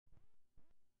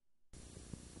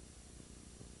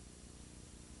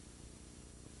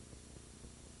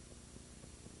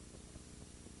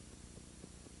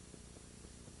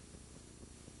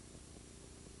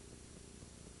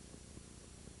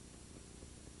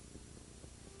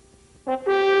I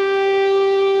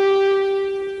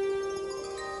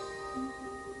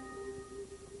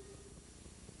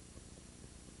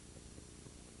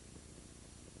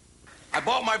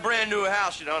bought my brand new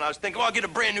house, you know, and I was thinking, oh, I'll get a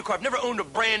brand new car. I've never owned a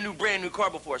brand new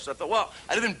car before. So I thought, well,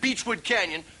 I live in Beechwood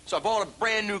Canyon, so I bought a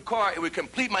brand new car. It would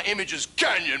complete my image as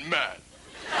Canyon Man.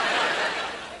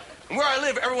 And where I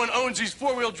live, everyone owns these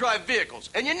four-wheel drive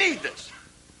vehicles. And you need this.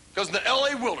 Because in the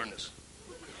L.A. wilderness,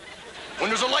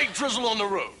 when there's a light drizzle on the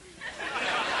road,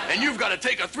 and you've got to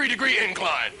take a 3-degree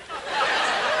incline,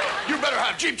 you better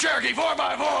have Jeep Cherokee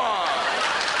 4x4.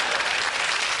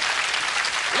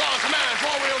 Long command,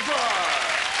 four-wheel drive.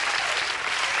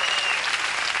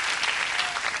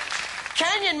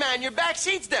 Canyon Man, your back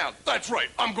seat's down. That's right,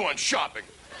 I'm going shopping.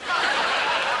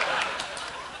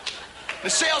 The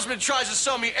salesman tries to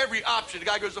sell me every option. The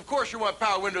guy goes, of course you want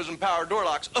power windows and power door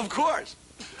locks. Of course.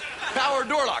 Power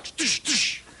door locks. Tsh,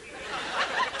 tsh.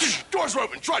 Tsh, doors are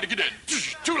open, try to get in.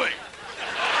 Tsh, too late.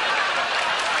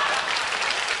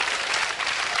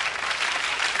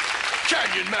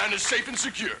 Canyon Man is safe and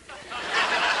secure.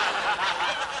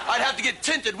 I'd have to get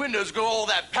tinted windows to go all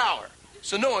that power,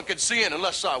 so no one could see in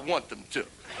unless I want them to.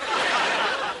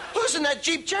 Who's in that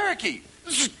Jeep Cherokee?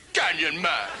 This is Canyon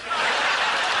Man.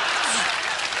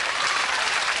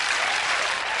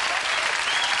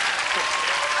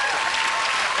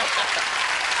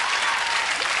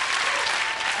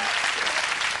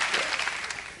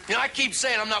 You know, I keep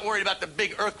saying I'm not worried about the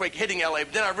big earthquake hitting L.A.,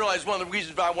 but then I realized one of the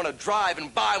reasons why I want to drive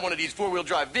and buy one of these four-wheel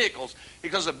drive vehicles,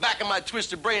 because the back of my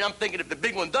twisted brain, I'm thinking if the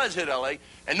big one does hit L.A.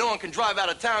 and no one can drive out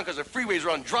of town because the freeways are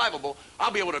undrivable,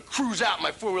 I'll be able to cruise out in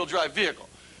my four-wheel drive vehicle,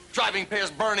 driving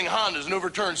past burning Hondas and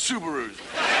overturned Subarus.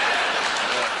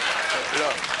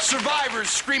 Survivors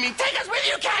screaming, "Take us with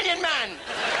you, Canyon Man!"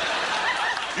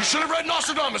 You should have read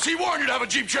Nostradamus. He warned you to have a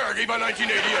Jeep Cherokee by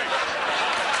 1988.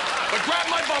 But grab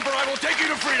my bumper, I will take you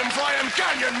to freedom, for I am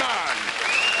Canyon Man.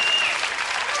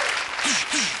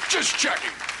 Just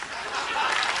checking.